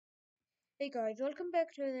Hey guys, welcome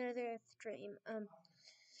back to another stream.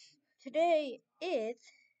 Today is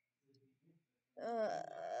uh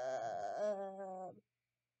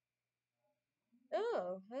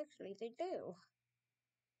oh, actually they do.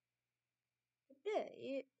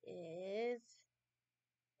 Today is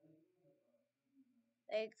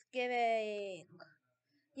Thanksgiving.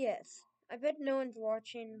 Yes, I bet no one's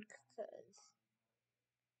watching because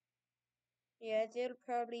yeah, they'll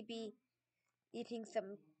probably be eating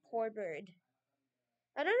some poor bird.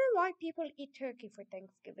 I don't know why people eat turkey for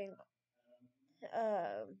Thanksgiving.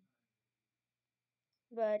 Um,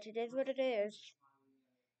 but it is what it is.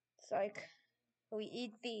 It's like we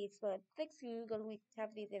eat these, but thanks to Google, we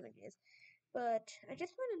have these images. But I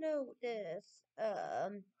just want to know this.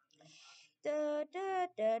 Da da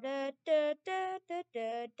da da da da da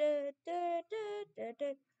da da da da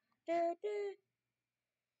da da da.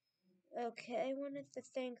 Okay, when is the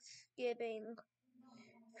Thanksgiving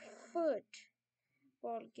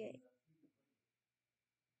football game?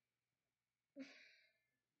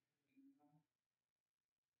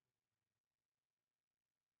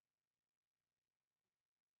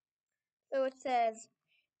 So it says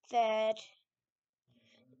that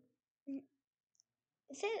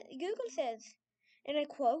Google says, and I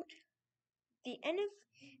quote, the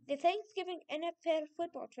Thanksgiving NFL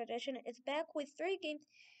football tradition is back with three games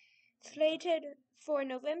slated for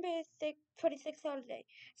November 26th holiday,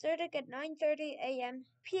 starting at 9:30 a.m.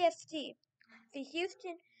 PST. The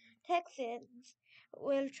Houston Texans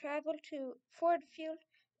will travel to Ford Field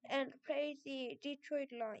and play the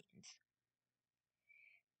Detroit Lions.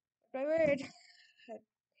 My word,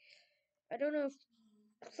 I don't know.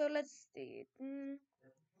 So let's see. 10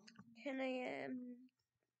 a.m.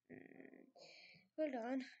 Hold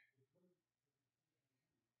on.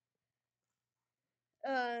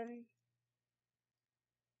 Um,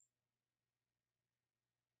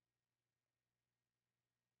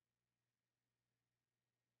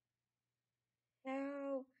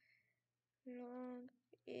 how long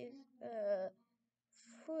is a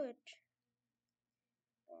football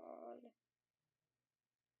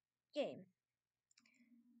game?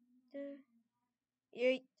 The,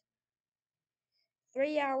 yeah,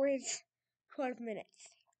 3 hours, 12 minutes.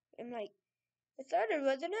 I'm like, I thought it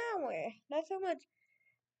was an hour. Not so much.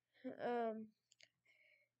 Um,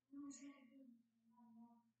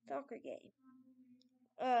 soccer game.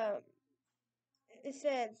 Um, it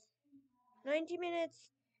says 90 minutes.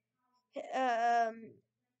 Um,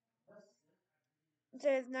 it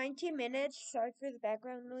says 90 minutes. Sorry for the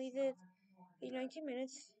background noises. 90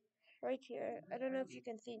 minutes right here. I don't know if you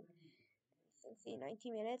can see. You can see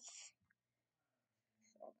 90 minutes.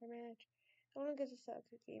 Soccer match. How long is a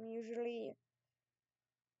soccer game? Usually.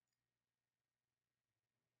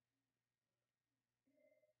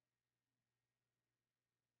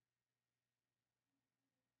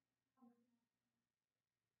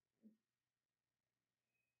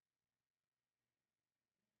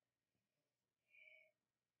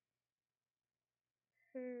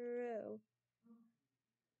 Pro.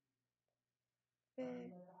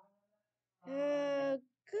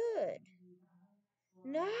 Good.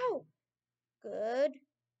 No. Good.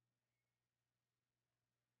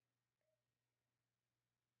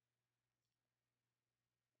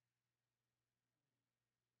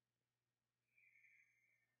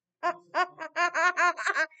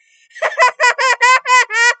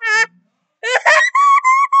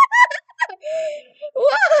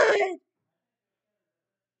 What?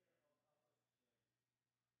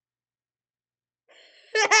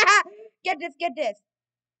 Get this, get this.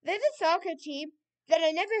 There's a soccer team that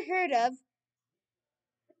I never heard of.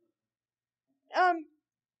 Um,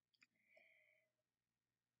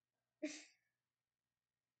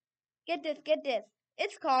 get this, get this.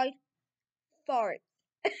 It's called Fart.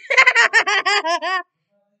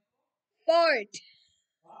 Fart.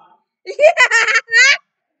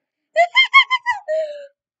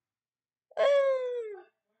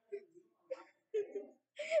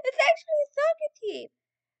 It's actually a soccer team.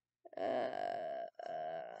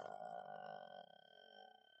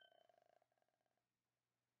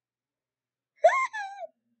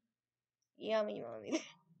 Yummy, mommy.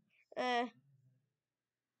 Uh,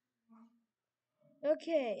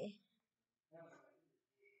 okay.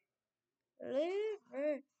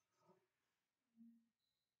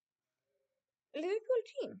 Liverpool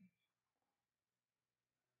team.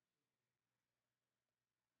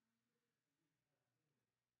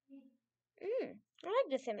 I like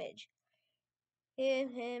this image.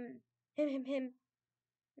 Him.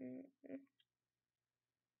 Mm,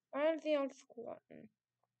 aren't they all squatting?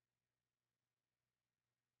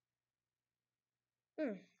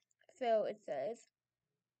 Mm. So it says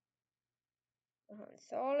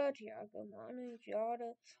Sala, Thiago, Manu,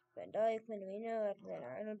 Jota, Van Dijk, Minamino,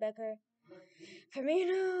 Van Becker,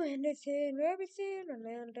 Firmino, Henderson, Robertson,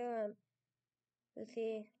 Ronaldo,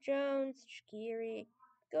 Lucy, Jones, Shaqiri,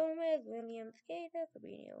 Gomez, Williams, Keita,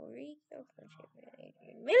 Fabinho, Rico,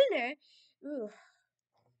 Adrian Milner. Ooh,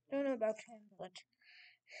 don't know about him, but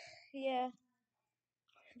yeah,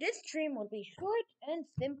 this stream will be short and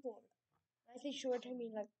simple. I say short, I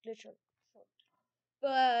mean like literal short.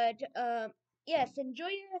 But yes,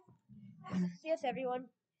 yes everyone,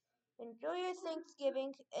 enjoy your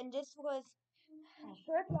Thanksgiving. And this was a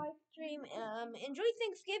short live stream. Enjoy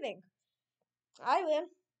Thanksgiving. I will,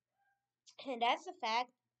 and that's a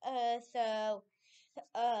fact. So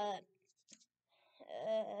uh,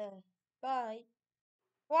 bye.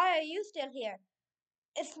 Why are you still here?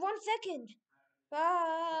 It's 1 second.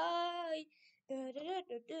 Bye. Enjoy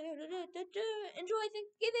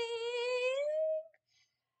Thanksgiving.